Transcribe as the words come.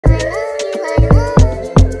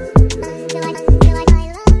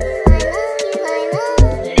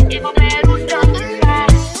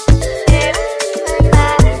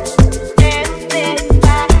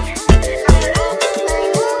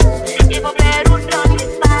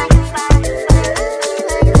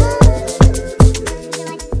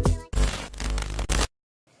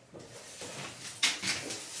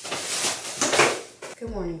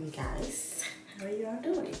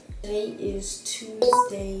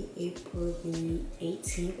Friday, April the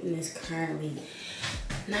 18th, and it's currently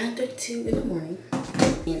 9:32 in the morning.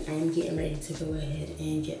 And I'm getting ready to go ahead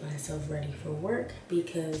and get myself ready for work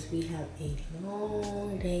because we have a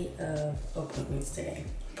long day of appointments today.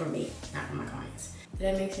 For me, not for my clients. Does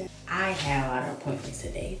that make sense? I have a lot of appointments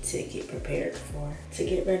today to get prepared for, to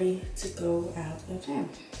get ready to go out of town.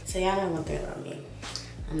 So y'all know one thing about me.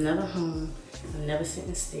 I'm never home. I'm never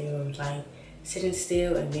sitting still. Like, sitting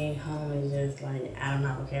still and being home is just like out of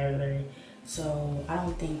my vocabulary. So I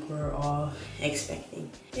don't think we're all expecting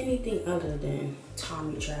anything other than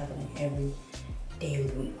Tommy traveling every day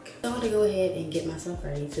of the week. So I want to go ahead and get myself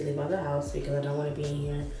ready to leave out the house because I don't want to be in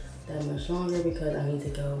here that much longer because I need to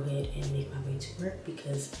go ahead and make my way to work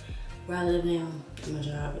because where I live now, my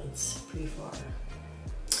job, it's pretty far.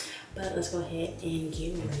 But let's go ahead and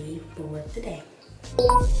get ready for the day.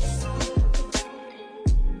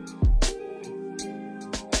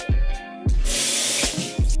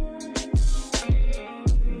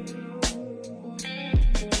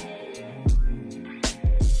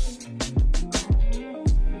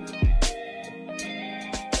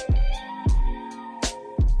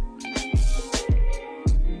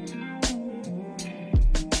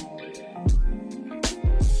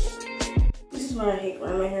 I hate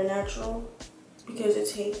wearing my hair natural because it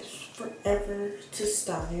takes forever to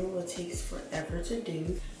style. It takes forever to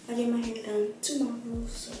do. I get my hair done tomorrow,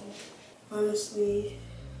 so honestly,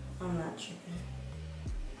 I'm not tripping.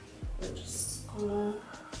 We're just gonna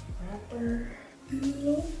wrap her in a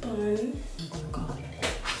little bun. I'm gonna call it a day.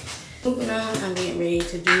 Moving on, I'm getting ready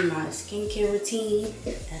to do my skincare routine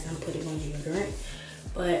as I'm putting on deodorant.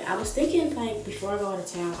 But I was thinking, like, before I go out of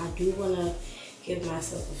town, I do wanna give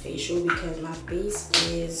myself a facial because my face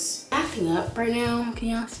is acting up right now. Can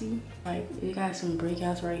y'all see? Like, it got some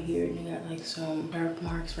breakouts right here and it got like some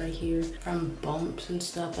birthmarks right here from bumps and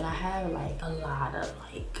stuff. And I have like a lot of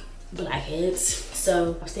like blackheads.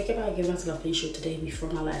 So I was thinking about giving myself a facial today before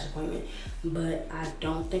my last appointment, but I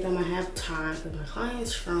don't think I'm gonna have time because my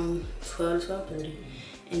client's from 12 to 12:30.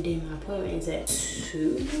 And then my appointment is at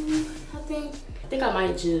 2, I think. I think I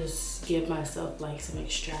might just give myself like some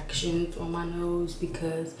extractions on my nose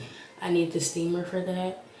because I need the steamer for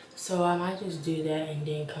that. So I might just do that and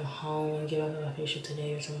then come home and give myself a facial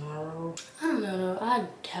today or tomorrow. I don't know though. I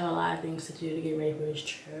have a lot of things to do to get ready for this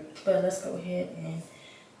trip. But let's go ahead and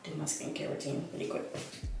do my skincare routine really quick.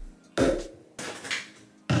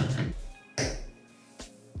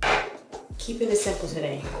 Keeping it simple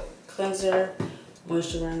today. Cleanser,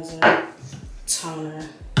 moisturizer, toner,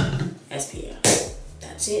 SPF.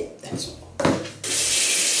 That's it. That's all.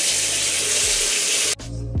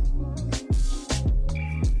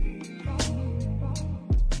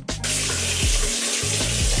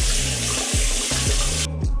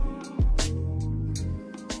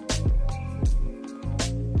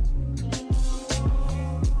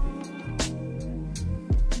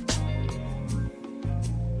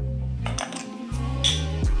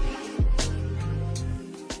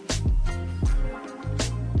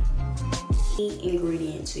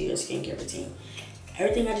 Ingredient to your skincare routine.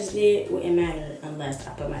 Everything I just did wouldn't matter unless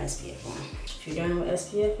I put my SPF on. If you don't know what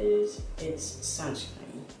SPF is, it's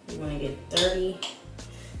sunscreen. You want to get 30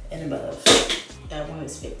 and above. That one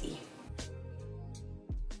is 50.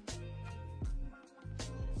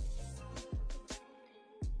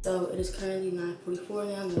 So it is currently 9:44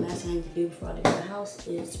 now. The last thing I need to do before I leave the house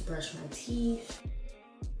is brush my teeth.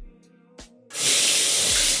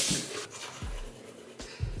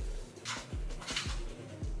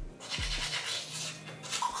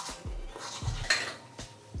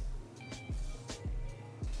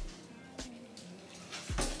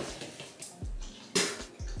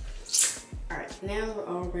 Now we're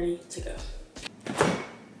all ready to go.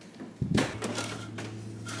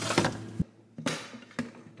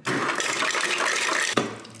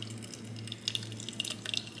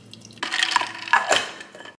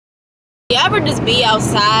 You ever just be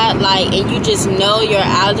outside, like, and you just know your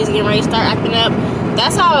allergies getting ready to start acting up?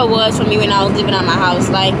 That's how it was for me when I was living out my house.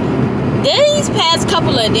 Like, these past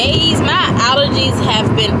couple of days, my allergies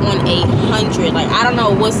have been on 100. Like, I don't know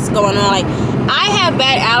what's going on. Like, I have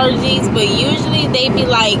bad allergies, but usually they be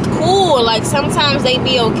like cool. Like, sometimes they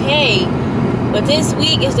be okay. But this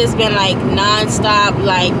week it's just been like non-stop,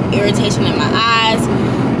 like, irritation in my eyes,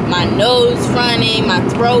 my nose running, my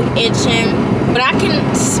throat itching. But I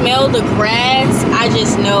can smell the grass. I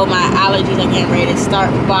just know my allergies are getting ready to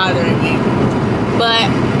start bothering me. But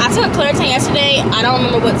I took Claritin yesterday. I don't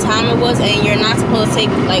remember what time it was, and you're not supposed to take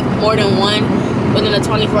like more than one within a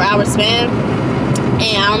 24-hour span.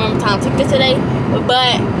 And I don't remember what time I took this today,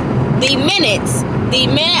 but the minutes the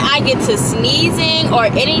minute I get to sneezing or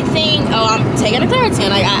anything, oh, I'm taking a Claritin.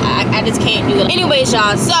 Like, I just can't do it. Anyways,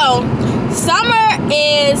 y'all, so summer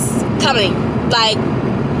is coming. Like,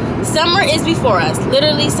 summer is before us.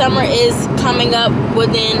 Literally, summer is coming up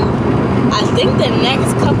within, I think, the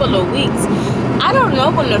next couple of weeks. I don't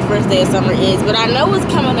know when the first day of summer is, but I know it's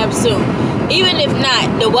coming up soon. Even if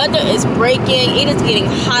not, the weather is breaking. It is getting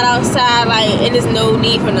hot outside. Like, it is no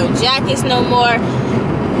need for no jackets no more.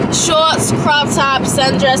 Shorts, crop tops,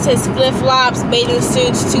 sundresses, flip-flops, bathing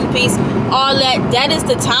suits, two-piece, all that. That is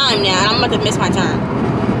the time now. I'm about to miss my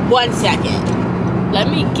turn. 1 second. Let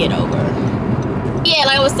me get over. Yeah,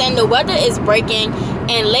 like I was saying, the weather is breaking,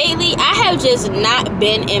 and lately I have just not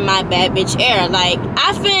been in my bad bitch era. Like,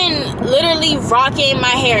 I've been literally rocking my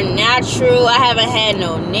hair natural. I haven't had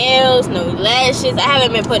no nails, no lashes. I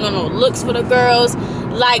haven't been putting on no looks for the girls.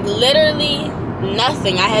 Like, literally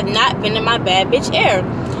nothing. I have not been in my bad bitch era.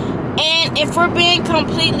 And if we're being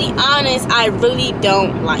completely honest, I really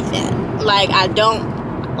don't like that. Like, I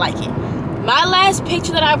don't like it. My last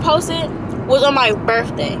picture that I posted was on my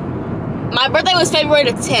birthday. My birthday was February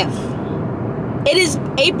the 10th. It is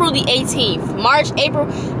April the 18th. March, April.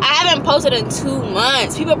 I haven't posted in 2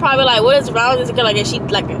 months. People are probably like, what is wrong with this girl? Like, is she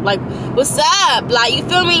like, what's up? Like, you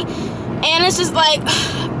feel me? And it's just like,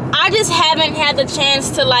 I just haven't had the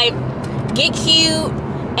chance to, like, get cute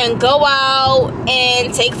and go out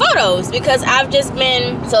and take photos because I've just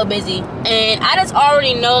been so busy. And I just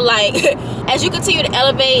already know, like, as you continue to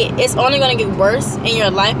elevate, it's only going to get worse in your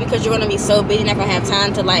life because you're going to be so busy, you're not going to have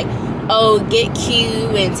time to, like, oh, get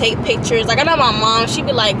cute and take pictures. Like, I know my mom, she'd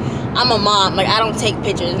be like, I'm a mom, like, I don't take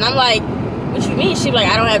pictures. And I'm like, what you mean? She'd be like,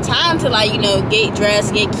 I don't have time to, like, you know, get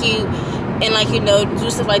dressed, get cute, and, like, you know, do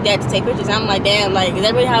stuff like that to take pictures. I'm like, damn, like, is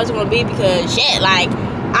that really how it's gonna be? Because shit, like,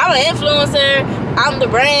 I'm an influencer, I'm the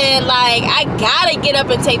brand, like, I gotta get up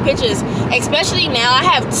and take pictures. Especially now, I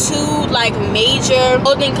have 2, like, major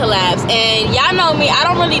clothing collabs. And y'all know me, I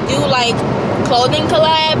don't really do, like, clothing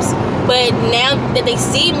collabs. But now that they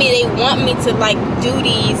see me, they want me to, like, do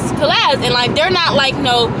these collabs. And, like, they're not, like,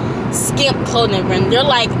 no skimp clothing brand. They're,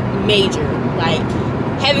 like, major. Like,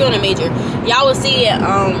 heavy on a major. Y'all will see it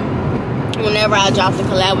whenever I drop the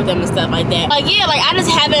collab with them and stuff like that. Like, yeah, like, I just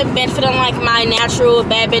haven't been feeling like my natural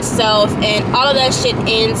bad bitch self. And all of that shit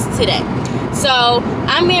ends today. So,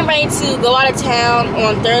 I'm getting ready to go out of town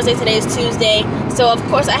on Thursday. Today's Tuesday. So, of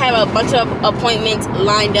course, I have a bunch of appointments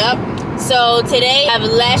lined up. So today I have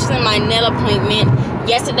lashes and my nail appointment.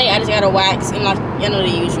 Yesterday I just got a wax, and like, you know, the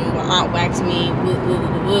usual. My aunt waxed me, woo, woo,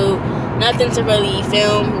 woo, woo. Nothing to really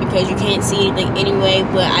film because you can't see anything anyway.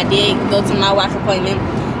 But I did go to my wax appointment,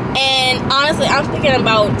 and honestly, I'm thinking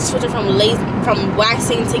about switching from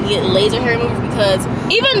waxing to get laser hair removal because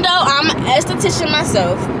even though I'm an esthetician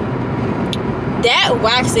myself, that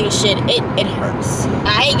waxing shit it hurts.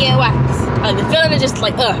 I hate getting waxed. Like, the feeling is just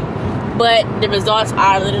like but the results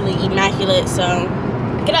are literally immaculate, so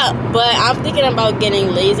pick it up. But I'm thinking about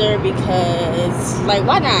getting laser because, like,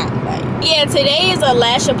 why not? Like, yeah, today is a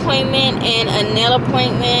lash appointment and a nail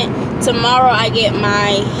appointment. Tomorrow I get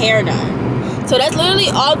my hair done. So that's literally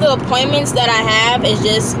all the appointments that I have is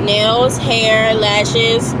just nails, hair,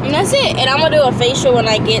 lashes, and that's it. And I'm gonna do a facial when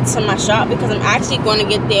I get to my shop because I'm actually going to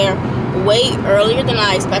get there way earlier than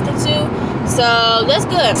I expected to. So that's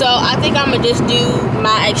good. So I think I'm gonna just do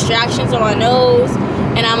my extractions on my nose,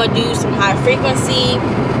 and I'm gonna do some high frequency,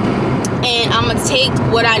 and I'm gonna take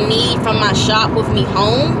what I need from my shop with me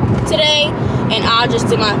home today, and I'll just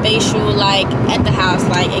do my facial like at the house,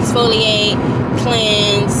 like exfoliate,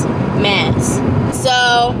 cleanse, mask.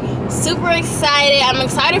 So super excited. I'm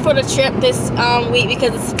excited for the trip this week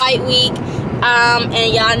because it's fight week.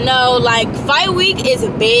 And y'all know, like, fight week is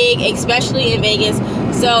big, especially in Vegas.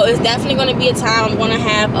 So it's definitely going to be a time I'm going to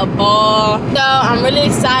have a ball. So I'm really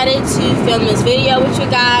excited to film this video with you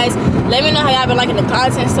guys. Let me know how y'all been liking the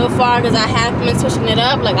content so far because I have been switching it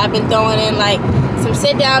up. Like, I've been throwing in, like, some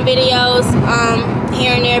sit-down videos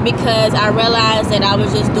here and there because I realized that I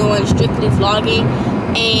was just doing strictly vlogging.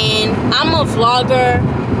 And I'm a vlogger,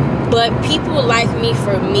 but people like me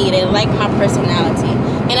for me. They like my personality.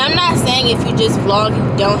 And I'm not saying if you just vlog,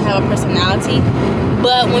 you don't have a personality.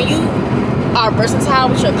 But when you are versatile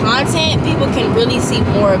with your content, people can really see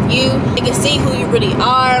more of you. They can see who you really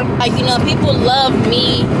are. Like, you know, people love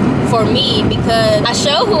me for me because I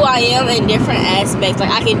show who I am in different aspects.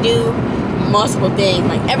 Like, I can do multiple things.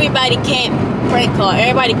 Like, everybody can't prank call.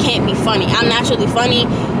 Everybody can't be funny. I'm naturally funny.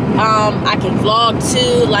 I can vlog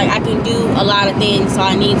too. Like, I can do a lot of things, so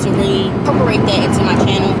I need to really incorporate that into my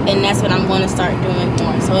channel, and that's what I'm going to start doing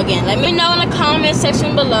more. So again, let me know in the comment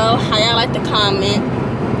section below how y'all like the comment.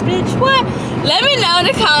 Bitch, what? Let me know in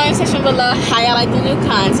the comment section below how y'all like the new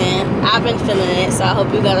content. I've been feeling it, so I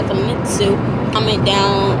hope you guys are feeling it too. Comment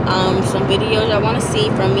down some videos y'all want to see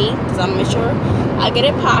from me, because I'm gonna make sure I get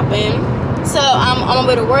it popping. So I'm on my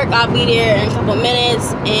way to work. I'll be there in a couple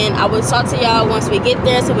minutes, and I will talk to y'all once we get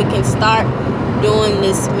there, so we can start doing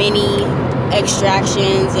this mini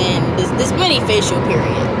extractions and this mini facial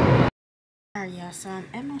period. Alright, y'all, so I'm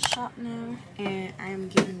at my shop now, and I am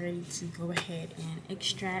getting ready to go ahead and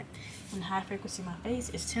extract in high frequency my face.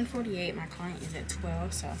 It's 10:48. My client is at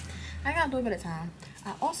 12, so I got a little bit of time.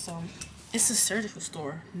 It's a surgical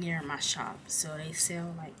store near my shop, so they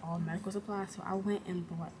sell like all medical supplies. So I went and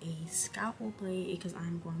bought a scalpel blade because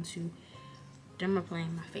I'm going to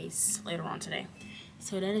dermaplane my face later on today.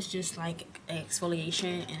 So that is just like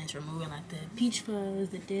exfoliation, and it's removing like the peach fuzz,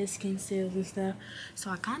 the dead skin cells and stuff. So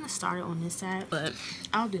I kind of started on this side, but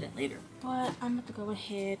I'll do that later. But I'm about to go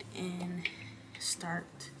ahead and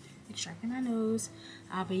start extracting my nose.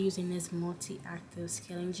 I'll be using this multi-active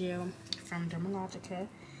scaling gel from Dermalogica.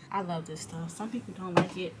 I love this stuff. Some people don't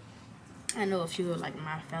like it. I know a few of like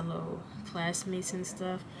my fellow classmates and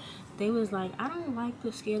stuff. They was like, I don't like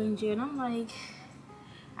the scaling gel. And I'm like,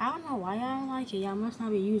 I don't know why y'all don't like it. Y'all must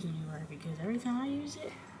not be using it right, because every time I use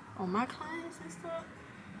it on my clients and stuff,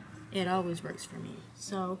 it always works for me.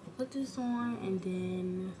 So put this on, and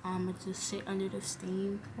then I'm gonna just sit under the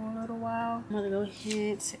steam for a little while. I'm gonna go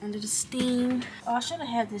ahead, sit under the steam. Oh, I should have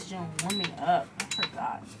had this joint warming up. I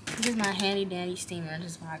forgot. This is my handy dandy steamer.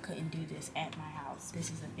 This is why I couldn't do this at my house. This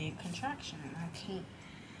is a big contraction, and I can't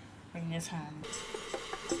bring this home.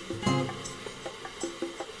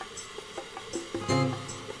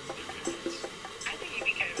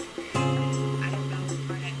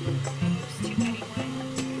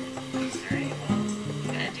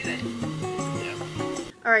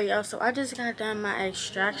 Alright, y'all, so I just got done my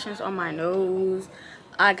extractions on my nose.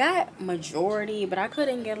 I got majority, but I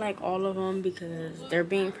couldn't get like all of them because they're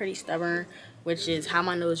being pretty stubborn, which is how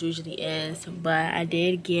my nose usually is. But I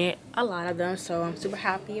did get a lot of them, so I'm super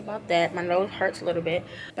happy about that. My nose hurts a little bit,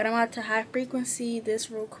 but I'm about to high frequency this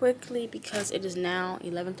real quickly because it is now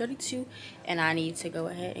 11:32, and I need to go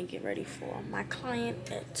ahead and get ready for my client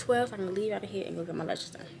at 12. I'm gonna leave out of here and go get my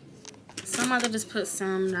lashes done. So I'm about to just put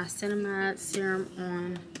some niacinamide serum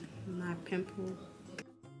on my pimple.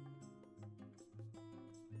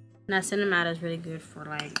 Niacinamide is really good for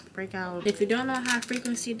like breakout. If you don't know how high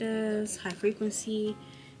frequency does, high frequency,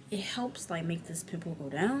 it helps like make this pimple go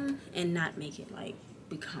down and not make it like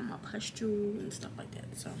become a pustule and stuff like that.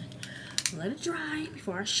 So let it dry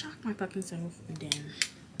before I shock my fucking self, and then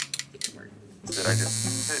get to work. Did I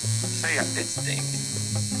just say I did stink?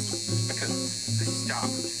 Because this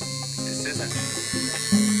stopped. This isn't.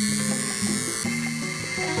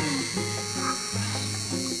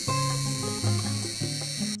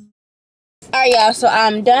 Alright, y'all, so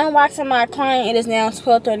I'm done waxing my client. It is now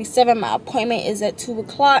 12:37. My appointment is at 2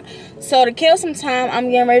 o'clock. So to kill some time,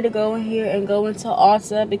 I'm getting ready to go in here and go into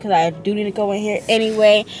Ulta, because I do need to go in here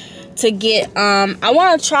anyway to get I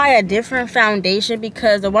want to try a different foundation,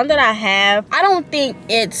 because the one that I have, I don't think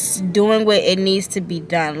it's doing what it needs to be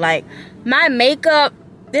done. Like my makeup,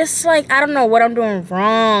 this, like, I don't know what I'm doing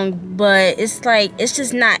wrong, but it's like it's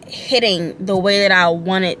just not hitting the way that I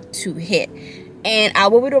want it to hit. And I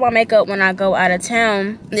will be doing my makeup when I go out of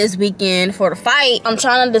town this weekend for the fight. I'm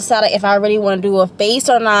trying to decide if I really want to do a face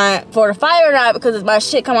or not for the fight or not, because if my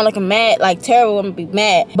shit come out looking mad, like terrible, I'm gonna be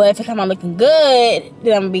mad. But if it come out looking good,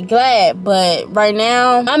 then I'm gonna be glad. But right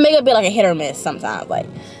now, my makeup be like a hit or miss sometimes. Like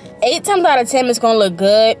 8 times out of 10, it's gonna look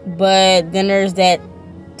good, but then there's that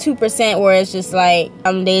 2% where it's just like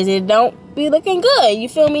some days it don't be looking good. You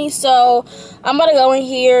feel me? So I'm about to go in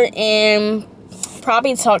here and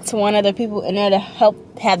probably talk to one of the people in there to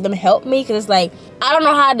have them help me, because it's like I don't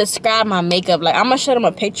know how to describe my makeup. Like I'm gonna show them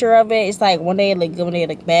a picture of it. It's like one day it look good, one day it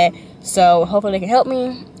look bad. So hopefully they can help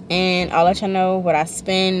me, and I'll let y'all know what I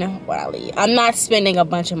spend, what I leave. I'm not spending a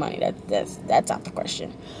bunch of money. That's out the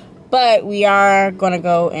question. But we are gonna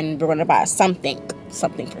go and we're gonna buy something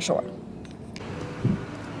for sure.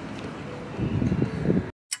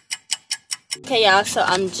 Okay, y'all, so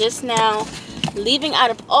I'm just now leaving out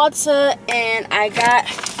of Ulta, and I got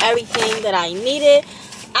everything that I needed.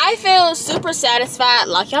 I feel super satisfied,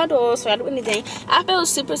 like y'all do, so I do anything. I feel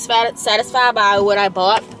super satisfied by what I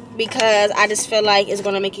bought, because I just feel like it's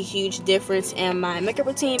gonna make a huge difference in my makeup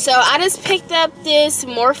routine. So I just picked up this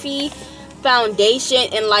Morphe foundation,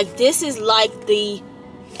 and like this is like the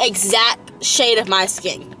exact shade of my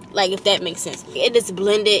skin. Like, if that makes sense. It is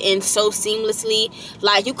blended in so seamlessly.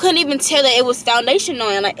 Like, you couldn't even tell that it was foundation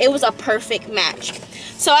on it. Like, it was a perfect match.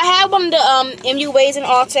 So, I had one of the MUAs in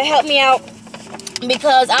Ulta help me out.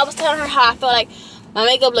 because I was telling her how I felt like my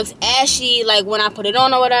makeup looks ashy, like when I put it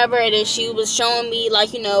on or whatever, and then she was showing me,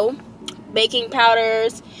 like, you know, baking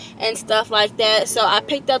powders and stuff like that. So I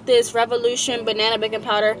picked up this Revolution banana baking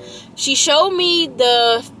powder. She showed me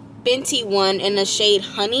the Fenty one in the shade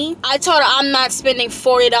Honey. I told her I'm not spending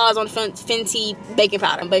 $40 on Fenty baking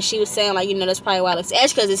powder, but she was saying, like, you know, that's probably why it looks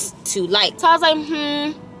ashy, because it's too light. So I was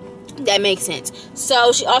like, that makes sense.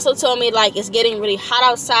 So she also told me, like, it's getting really hot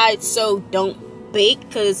outside, so don't bake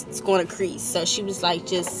because it's going to crease. So she was like,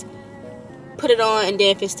 just put it on, and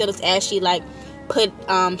then if it still looks ashy, like, put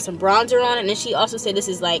some bronzer on it. And then she also said this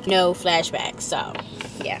is like no flashback. So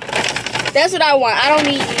yeah, that's what I want. I don't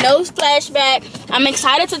need no flashback. I'm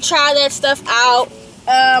excited to try that stuff out.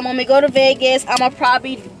 When we go to Vegas, I'm gonna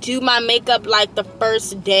probably do my makeup like the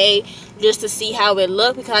first day just to see how it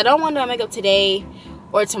look, because I don't want to do my makeup today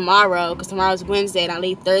or tomorrow, because tomorrow's Wednesday and I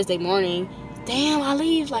leave Thursday morning. Damn, I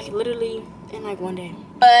leave like literally in like one day.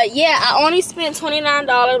 But yeah, I only spent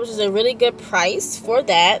 $29, which is a really good price for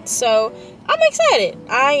that. So I'm excited.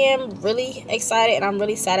 I am really excited, and I'm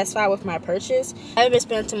really satisfied with my purchase. I haven't been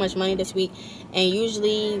spending too much money this week, and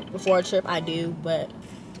usually before a trip I do, but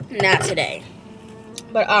not today.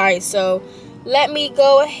 But alright, so let me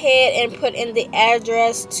go ahead and put in the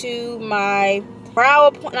address to my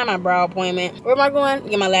appointment. Where am I going?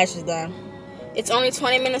 Get my lashes done. It's only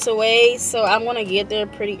 20 minutes away, so I'm gonna get there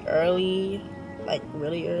pretty early, like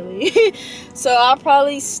really early. So I'll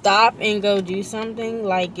probably stop and go do something,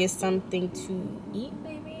 like get something to eat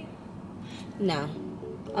maybe. No,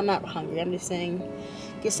 I'm not hungry. I'm just saying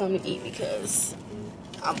get something to eat because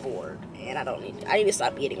I'm bored, and I need to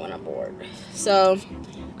stop eating when I'm bored. So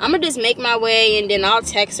I'm gonna just make my way, and then I'll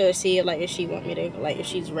text her, see if she want me to, like, if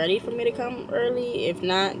she's ready for me to come early. If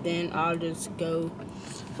not, then I'll just go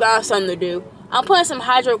find something to do. I'm putting some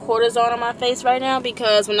hydrocortisone on my face right now,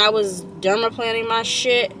 because when I was dermaplaning my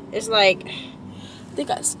shit, it's like, I think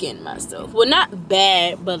I skinned myself. Well, not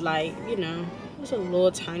bad, but like, you know, just a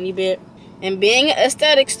little tiny bit. And being an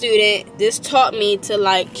aesthetic student, this taught me to,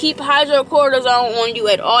 like, keep hydrocortisone on you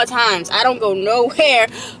at all times. I don't go nowhere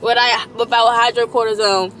without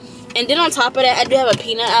hydrocortisone. And then on top of that, I do have a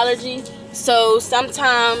peanut allergy. So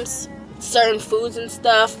sometimes certain foods and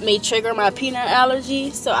stuff may trigger my peanut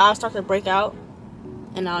allergy. So I'll start to break out,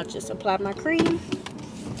 and I'll just apply my cream,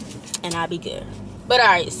 and I'll be good. But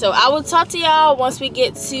alright, so I will talk to y'all once we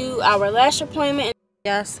get to our lash appointment.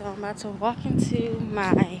 Yeah, so I'm about to walk into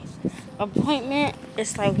my appointment.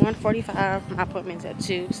 It's like 1:45. My appointment's at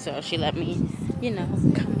 2, so she let me, you know,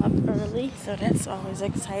 come up early, so that's always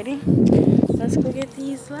exciting. Let's go get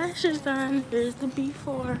these lashes done. Here's the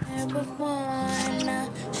before.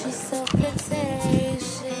 She's so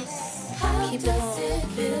flirtatious. Keep does it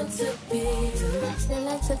feel to be? Still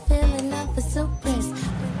like the feeling of a surprise.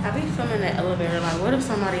 I be filming the elevator, like, what if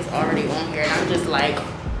somebody's already on here and I'm just like,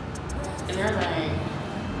 and they're like,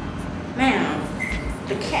 ma'am,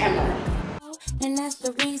 the camera. And that's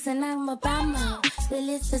the reason I'm a bomber. Well,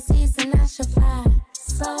 it's the season I should fly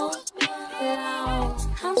so low.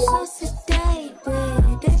 I'm so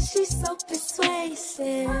sedated, and she's so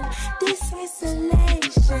persuasive. This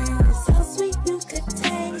isolation is so sweet you could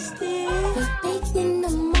taste it. But 8 in the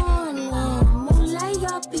morning, moonlight,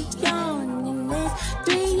 y'all be yawning. It's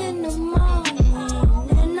 3 in the morning,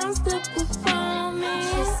 and I'm still performing.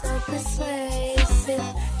 She's so persuasive,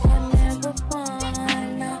 that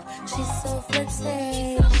marijuana. She's so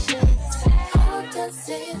flirtatious. How does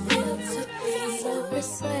it feel to be so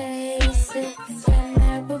persuasive? That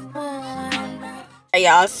marijuana.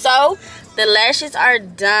 Y'all, so the lashes are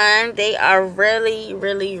done. They are really,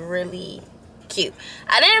 really, really cute.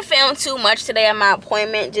 I didn't film too much today at my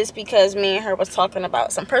appointment just because me and her was talking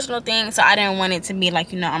about some personal things, so I didn't want it to be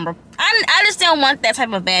like, you know, I just didn't want that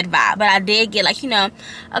type of bad vibe. But I did get, like, you know,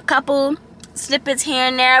 a couple snippets here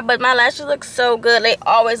and there, but my lashes look so good. They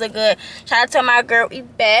always look good. Shout out to my girl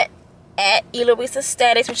Yvette at Eloise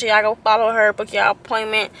Aesthetics. Make sure y'all go follow her, book your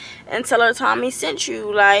appointment, and tell her Tommy sent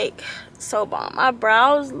you. Like, so bomb. My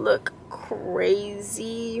brows look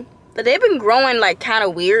crazy, but they've been growing like kind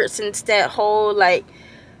of weird since that whole like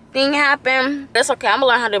thing happened. That's okay. I'm gonna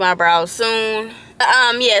learn how to do my brows soon.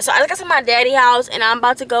 Yeah, so I got to my daddy house, and I'm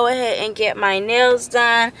about to go ahead and get my nails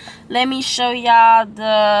done. Let me show y'all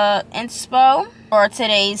the inspo for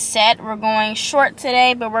today's set. We're going short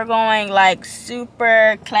today, but we're going like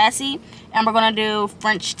super classy, and we're gonna do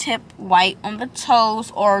French tip white on the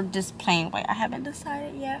toes or just plain white. I haven't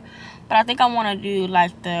decided yet, but I think I want to do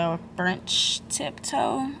like the French tip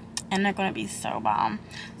toe, and they're gonna be so bomb.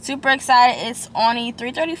 Super excited. It's only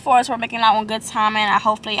 3:34, so we're making out on good timing.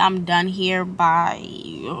 Hopefully I'm done here by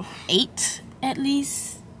 8 at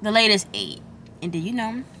least. The latest 8. and then you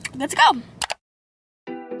know, good to go.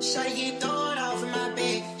 Shawty get thrown off in my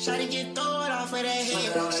bed. Shawty get thrown off of that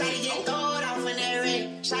head. Shawty get thrown off in that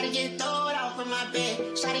red. Shawty get thrown off in my bed.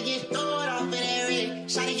 Shawty get thrown off in that red.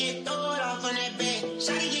 Shawty get thrown off in that bed.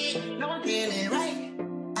 Shawty get no one feeling right.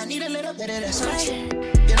 I need a little bit of that spice. At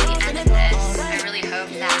the end of this, I really hope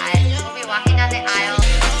that we'll be walking down the aisle.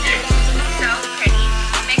 So pretty.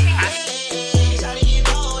 It makes me happy. Shawty get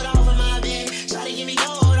thrown off in my bed. Shawty get me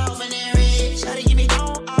thrown off in that red. Shawty get me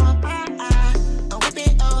thrown off. I'm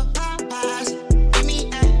whipping up Popeyes. Give me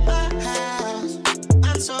at my house.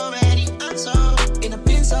 I'm so ready. I'm so in a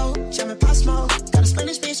benzo. Jamming pop smoke. Got a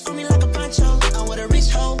Spanish bitch for me like a poncho. I'm with a rich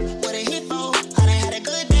hoe. With a hippo. I done had a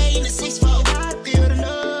good day in the 6-4. I feel the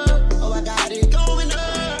love. Oh, I got it going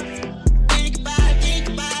up. Think about it, think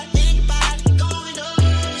about it, think about it. Going up.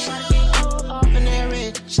 Shawty get thrown off in that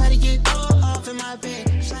red. Shawty get thrown off in my bed.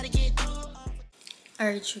 Shawty get thrown off.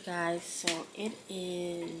 Alright, you guys, so it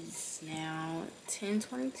is now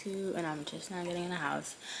 10:22 and I'm just now getting in the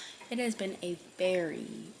house. It has been a very,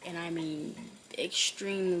 and I mean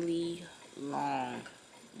extremely long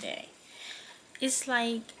day. It's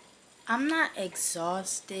like I'm not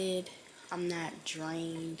exhausted, I'm not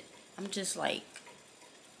drained, I'm just like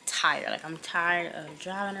tired. Like I'm tired of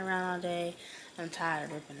driving around all day, I'm tired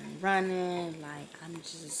of ripping and running, like I'm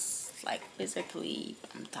just like physically,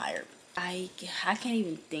 I'm tired. I can't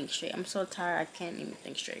even think straight. I'm so tired I can't even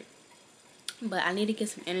think straight. But I need to get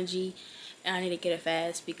some energy and I need to get it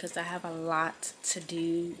fast because I have a lot to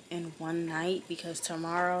do in one night because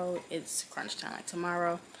tomorrow it's crunch time. Like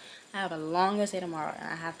tomorrow I have a longest day tomorrow and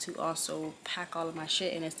I have to also pack all of my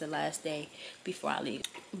shit and it's the last day before I leave.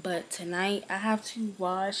 But tonight I have to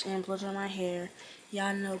wash and blow dry my hair.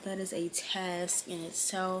 Y'all know that is a task in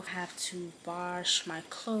itself. I have to wash my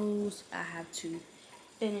clothes. I have to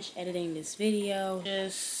finish editing this video.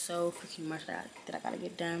 Just so freaking much that I gotta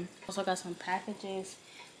get done. Also got some packages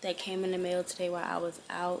that came in the mail today while I was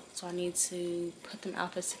out, so I need to put them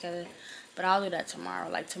outfits together, but I'll do that tomorrow.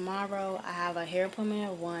 Like tomorrow I have a hair appointment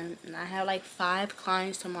at 1 and I have like 5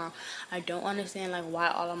 clients tomorrow. I don't understand like why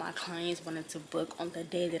all of my clients wanted to book on the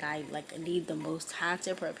day that I like need the most time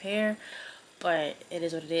to prepare, but it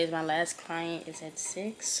is what it is. My last client is at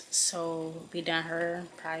 6, so be done her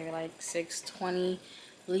probably like 6:20,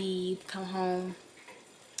 leave, come home,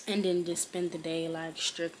 and then just spend the day like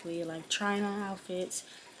strictly like trying on outfits,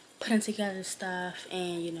 putting together stuff,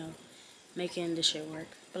 and you know, making the shit work.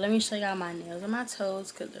 But let me show y'all my nails and my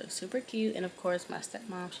toes because they're super cute. And of course my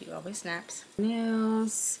stepmom, she always snaps.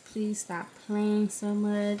 Nails, please stop playing so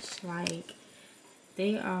much. Like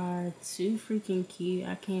they are too freaking cute.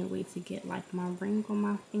 I can't wait to get like my ring on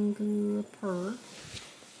my finger purr.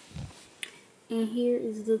 And here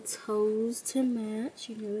is the toes to match.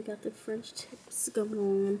 You know, we got the French tips going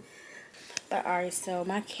on. But alright, so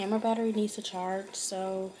my camera battery needs to charge.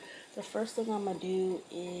 So the first thing I'm going to do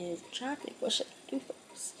is try to think, what should I do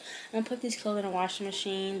first? I'm going to put these clothes in a washing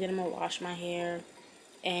machine. Then I'm going to wash my hair.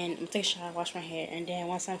 And I'm going to take a shower, wash my hair. And then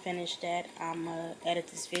once I'm finished that, I'm going to edit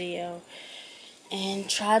this video. And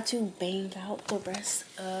try to bang out the rest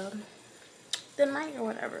of the night or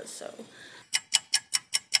whatever. So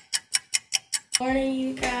morning,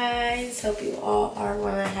 you guys. Hope you all are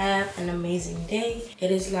going to have an amazing day. It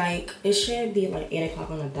is like, it should be like 8 o'clock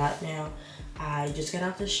on the dot now. I just got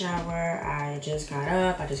out the shower, I just got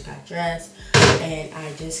up, I just got dressed, and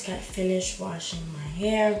I just got finished washing my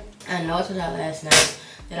hair. I know I told y'all last night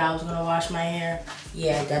that I was going to wash my hair.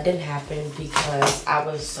 Yeah, that didn't happen because I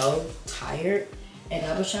was so tired and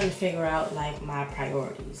I was trying to figure out like my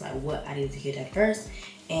priorities, like what I needed to get at first.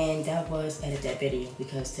 And that was edit that video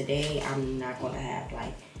because today I'm not going to have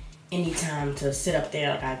like any time to sit up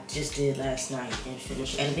there like I just did last night and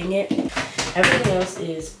finish editing it. Everything else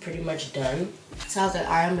is pretty much done. So I was like,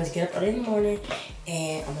 all right, let's get up early in the morning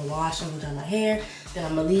and I'm going to wash and done my hair. Then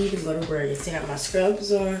I'm going to leave and go to work. I still got my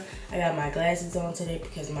scrubs on. I got my glasses on today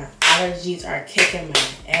because my allergies are kicking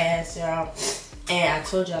my ass, y'all. And I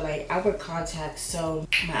told y'all, like, I wear contacts, so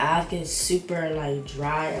my eyes get super, like,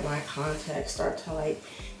 dry and my contacts start to, like,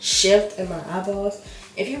 shift in my eyeballs.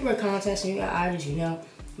 If you wear contacts and you got allergies, you know.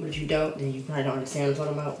 But if you don't, then you probably don't understand what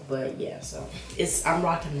I'm talking about. But, yeah, so I'm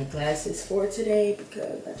rocking the glasses for today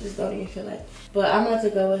because I just don't even feel like. But I'm about to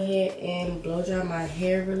go ahead and blow dry my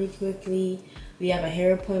hair really quickly. We have a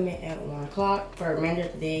hair appointment at 1 o'clock. For the remainder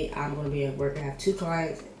of the day, I'm going to be at work. I have 2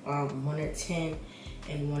 clients, one at 10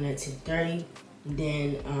 and one at 10:30.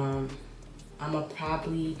 Then I'm gonna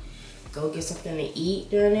probably go get something to eat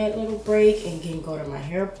during that little break and then go to my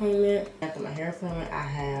hair appointment. After my hair appointment, I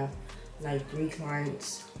have like 3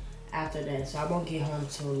 clients after that, so I won't get home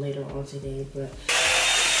till later on today. But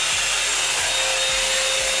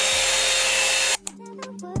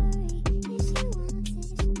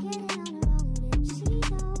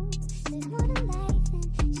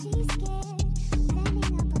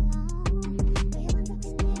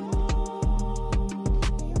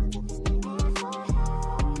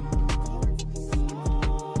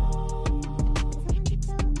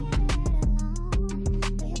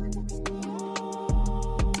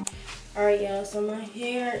Alright y'all, so my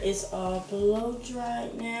hair is all blow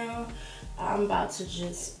dried now. I'm about to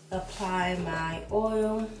just apply my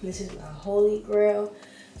oil. This is my holy grail.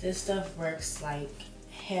 This stuff works like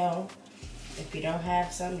hell. If you don't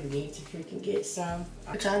have some, you need to freaking get some.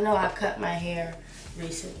 Which I know I cut my hair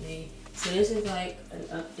recently. So this is like an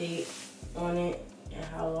update on it and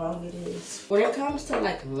how long it is. When it comes to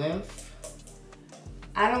like length,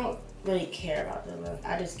 I don't really care about the length.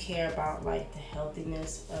 I just care about like the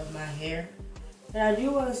healthiness of my hair. What I do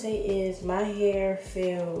want to say is my hair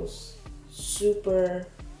feels super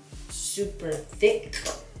thick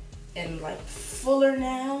and like fuller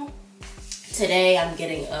now. Today I'm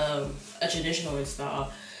getting a traditional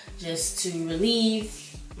install just to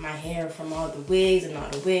relieve my hair from all the wigs and all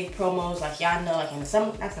the wig promos. Like y'all know, like in the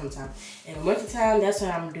summer, not summertime, in the winter time, that's when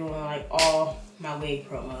I'm doing like all my wig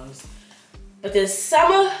promos. But this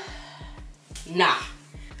summer, nah.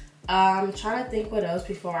 I'm trying to think what else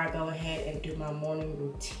before I go ahead and do my morning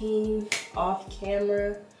routine off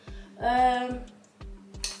camera. I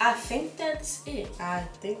think that's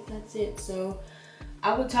it. So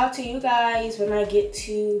I will talk to you guys when I get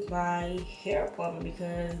to my hair appointment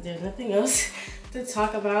because there's nothing else to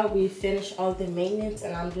talk about. We finished all the maintenance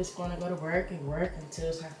and I'm just going to go to work until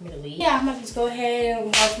it's time for me to leave. Yeah, I'm going to just go ahead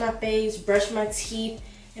and wash my face, brush my teeth,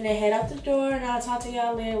 and then head out the door, and I'll talk to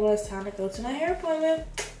y'all later when it's time to go to my hair appointment.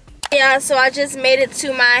 Yeah, so I just made it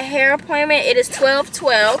to my hair appointment. It is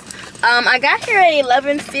 12:12. I got here at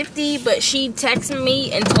 11:50, but she texted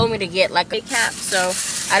me and told me to get like a cap. So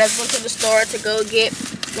I just went to the store to go get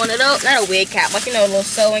one of those, not a wig cap, like, you know, a little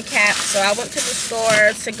sewing cap. So I went to the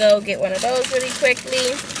store to go get one of those really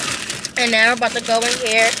quickly. And now I'm about to go in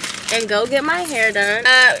here and go get my hair done.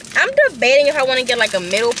 I'm debating if I want to get like a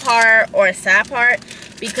middle part or a side part,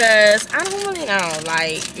 because I don't really know,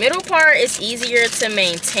 like middle part is easier to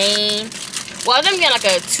maintain. Well, I'm getting like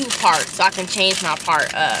a 2-part so I can change my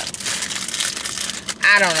part up.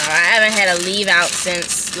 I don't know, I haven't had a leave out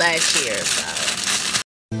since last year, so.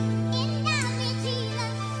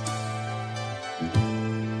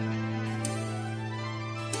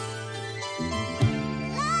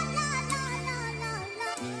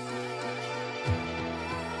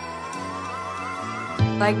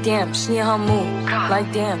 Like damn, she in her mood.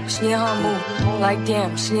 Like damn, she in her mood. Like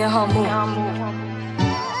damn, she in her mood.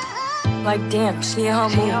 Like damn, she in her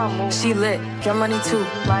mood. She lit, get money too.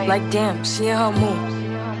 Like damn, she in her mood.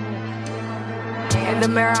 In the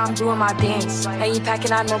mirror, I'm doing my dance. Ain't he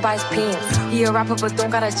packing out nobody's pants. He a rapper, but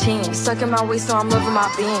don't got a chance. Stuck in my waist, so I'm living my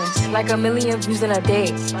bands. Like 1 million views in a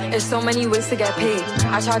day. There's so many ways to get paid.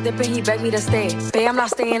 I tried dipping, he begged me to stay. Babe, I'm not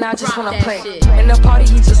staying, I just wanna play. In the party,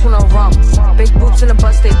 he just wanna rum. Big boobs in the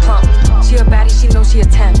bus, they plump. She a baddie, she knows she a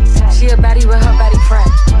 10. She a baddie with her baddie friend.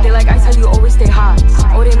 They like ice, how you always stay hot.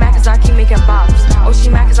 Oh, they mad cause I keep making bops. Oh, she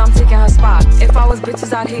mad cause I'm taking her spot. If I was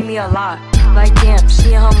bitches, I'd hate me a lot. Like damn,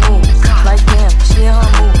 she in her mood. Like damn, she in her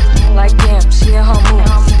mood. Like damn, she in her mood.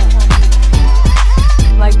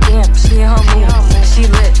 Like damn, she in her mood. She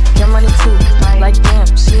lit, get money too. Like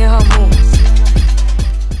damn, she in her mood.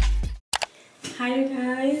 Hi you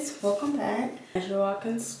guys, welcome back. As you all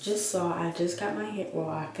can just saw, I just got my hair, well,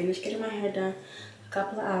 I finished getting my hair done a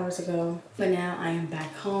couple of hours ago. But now I am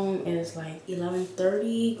back home. It is like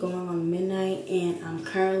 11:30 going on midnight, and I'm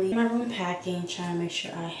currently in my room packing, trying to make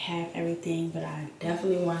sure I have everything. But I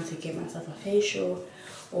definitely wanted to give myself a facial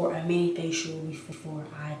or a mini facial before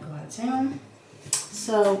I go out of town.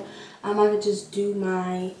 So I'm going to just do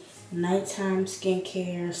my nighttime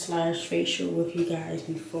skincare / facial with you guys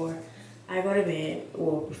before I go to bed,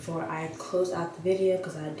 or before I close out the video,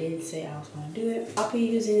 because I did say I was going to do it. I'll be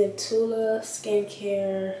using the Tula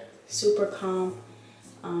Skincare Super Calm.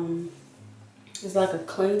 It's like a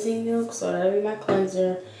cleansing milk, so that'll be my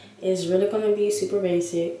cleanser. It's really going to be super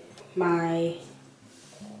basic. My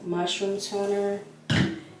mushroom toner,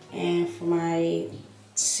 and for my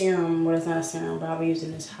serum, well, it's not a serum, but I'll be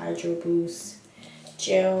using this Hydro Boost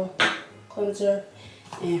gel cleanser.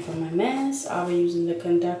 And for my mask, I'll be using the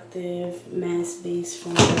Conductive Mask Base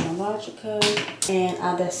from Dermalogica. And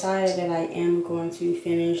I decided that I am going to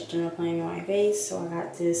finish dermaplaning my face, so I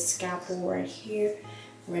got this scalpel right here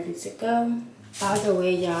ready to go. By the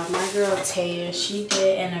way, y'all, my girl Taya, she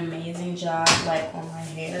did an amazing job like on my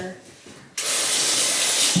hair.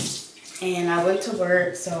 And I went to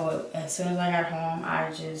work, so as soon as I got home,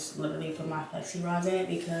 I just literally put my flexi rods in it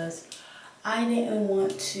because I didn't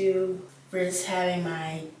want to risk having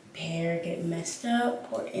my hair get messed up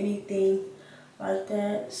or anything like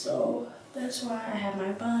that. So that's why I have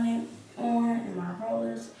my bonnet on and my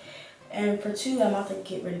rollers. And for 2, I'm about to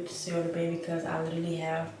get ready to seal the bed because I literally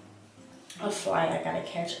have a flight I gotta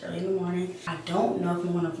catch early in the morning. I don't know if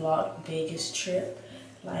I'm gonna vlog Vegas trip.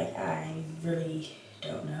 Like, I really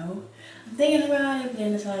don't know. I'm thinking about it, but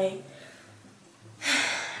then it's like,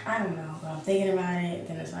 I don't know. But I'm thinking about it,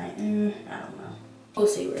 then it's like, I don't know. We'll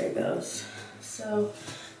see where it goes. So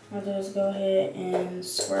I'll just go ahead and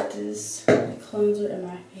squirt this cleanser in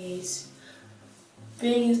my face.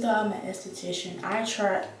 Being as though I'm an esthetician, I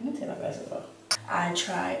tried, let me take my glasses off. I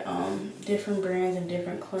tried different brands and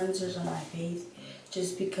different cleansers on my face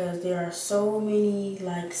just because there are so many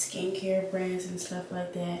like skincare brands and stuff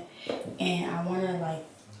like that, and I want to like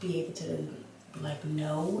be able to like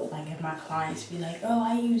know, like if my clients be like, oh,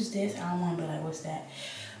 I use this, I don't want to be like, what's that?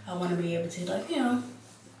 I want to be able to, like, you know,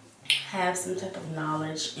 have some type of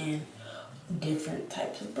knowledge in different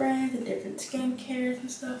types of brands and different skincare and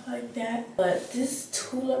stuff like that. But this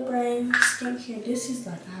Tula brand skincare, this is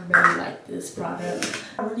like, I really like this product.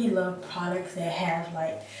 I really love products that have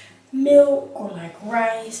like milk or like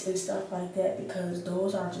rice and stuff like that, because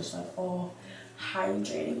those are just like all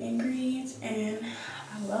hydrating ingredients and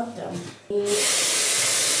I love them.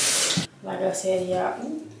 Like I said, yeah,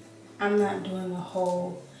 I'm not doing a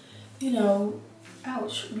whole, you know,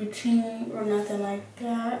 ouch routine or nothing like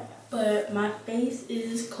that. But my face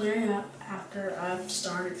is clearing up after I've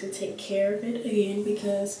started to take care of it again,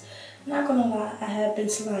 because I'm not gonna lie, I have been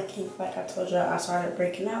slacking. Like I told y'all, I started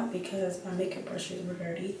breaking out because my makeup brushes were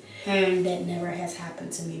dirty, and that never has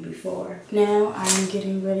happened to me before. Now I'm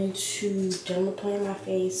getting ready to dermaplane my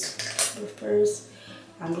face, but first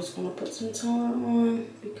I'm just gonna put some toner on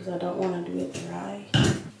because I don't want to do it dry.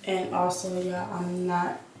 And also, y'all, I'm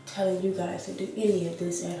not telling you guys to do any of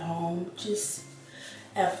this at home. Just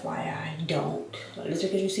FYI, don't. Like, just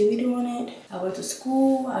because you see me doing it. I went to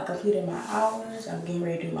school, I completed my hours, I'm getting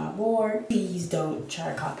ready to do my board. Please don't try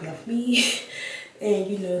to copy off me and,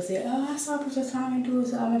 you know, say, oh, I saw Princess Tommy do it,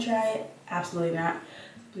 so I'm gonna try it. Absolutely not.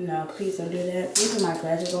 No, please don't do that. These are my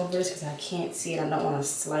glasses on first because I can't see it. I don't want to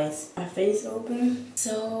slice my face open.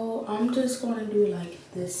 So I'm just going to do like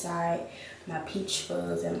this side, my peach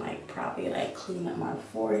fuzz, and like probably like clean up my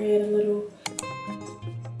forehead a little.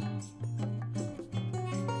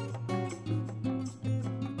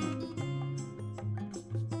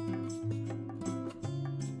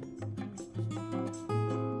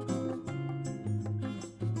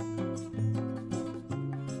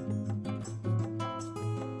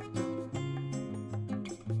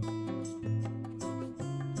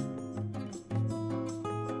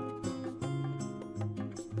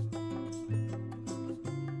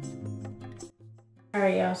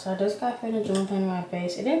 Alright, y'all, so I just got finished doing painting my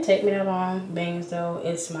face. It didn't take me that long, being as though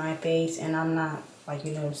it's my face and I'm not, like,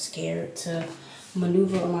 you know, scared to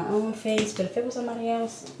maneuver on my own face. But if it was somebody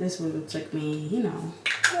else, this would have took me, you know,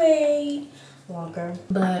 way longer.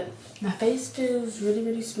 But my face feels really,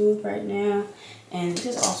 really smooth right now. And this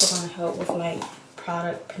is also going to help with, like,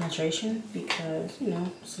 product penetration because, you know,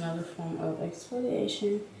 it's another form of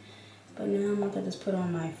exfoliation. But now I'm going to just put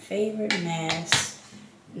on my favorite mask.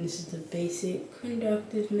 And this is the basic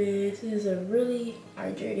conductive mask. This is a really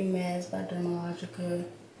hydrating mask by Dermalogica.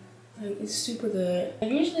 Like, it's super good. I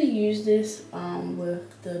usually use this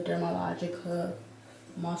with the Dermalogica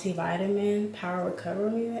multivitamin power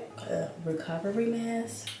recovery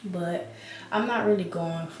mask, but I'm not really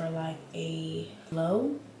going for like a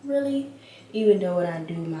glow, really, even though when I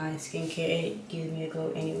do my skincare it gives me a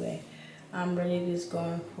glow anyway. I'm really just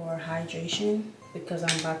going for hydration because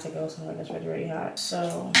I'm about to go somewhere that's really, really hot.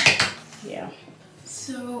 So yeah,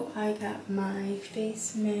 so I got my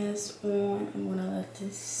face mask on. I'm gonna let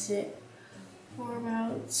this sit for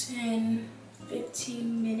about 10-15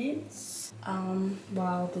 minutes.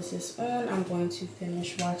 While this is on, I'm going to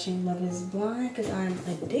finish watching Love is Blind because I'm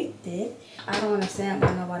addicted. I don't understand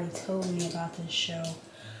why nobody told me about this show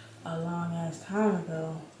a long ass time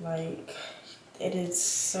ago. Like, it is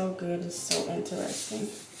so good, it's so interesting.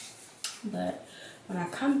 But when I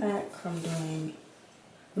come back from doing,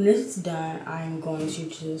 when this is done, I am going to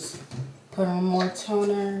just put on more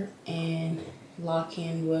toner and lock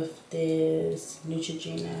in with this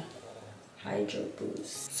Neutrogena Hydro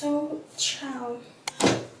Boost. So, ciao.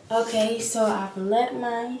 Okay, so I've let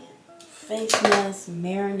my face mask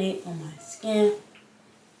marinate on my skin.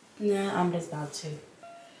 Now I'm just about to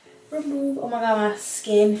remove. Oh my god, my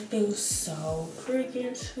skin feels so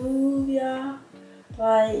freaking smooth, y'all.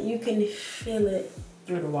 Like, you can feel it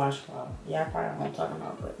through the washcloth. Yeah, I probably don't know what I'm talking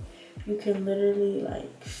about, but you can literally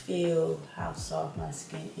like feel how soft my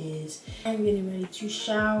skin is. I'm getting ready to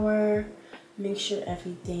shower. make sure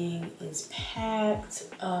everything is packed,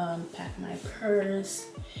 pack my purse,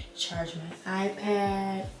 charge my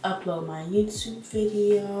iPad, upload my YouTube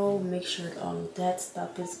video, make sure all of that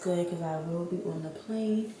stuff is good because I will be on the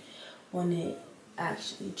plane when it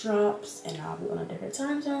actually drops and I'll be on a different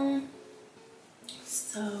time zone.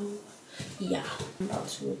 So yeah, I'm about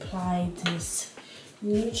to apply this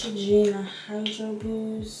Neutrogena Hydro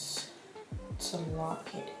Boost to lock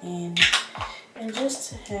it in and just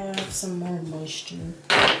to have some more moisture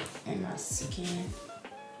in my skin.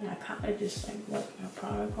 And I kind of just like wipe my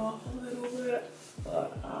product off a little bit,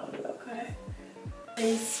 but I'll be okay.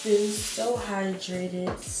 Face feels so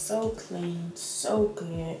hydrated, so clean, so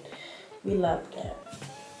good. We love that.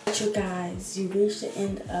 You guys, you reached the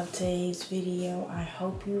end of today's video. I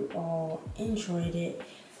hope you all enjoyed it.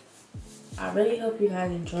 I really hope you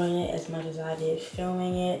guys enjoyed it as much as I did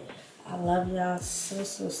filming it. I love y'all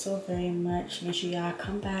so very much. Make sure y'all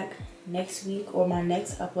come back next week or my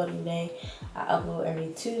next uploading day. I upload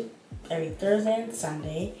every Thursday and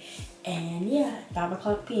Sunday, and yeah,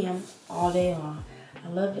 5 p.m. all day long. I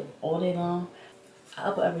love it all day long. I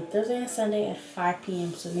upload every Thursday and Sunday at 5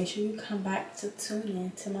 p.m. so make sure you come back to tune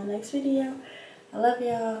in to my next video. I love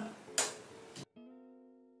y'all.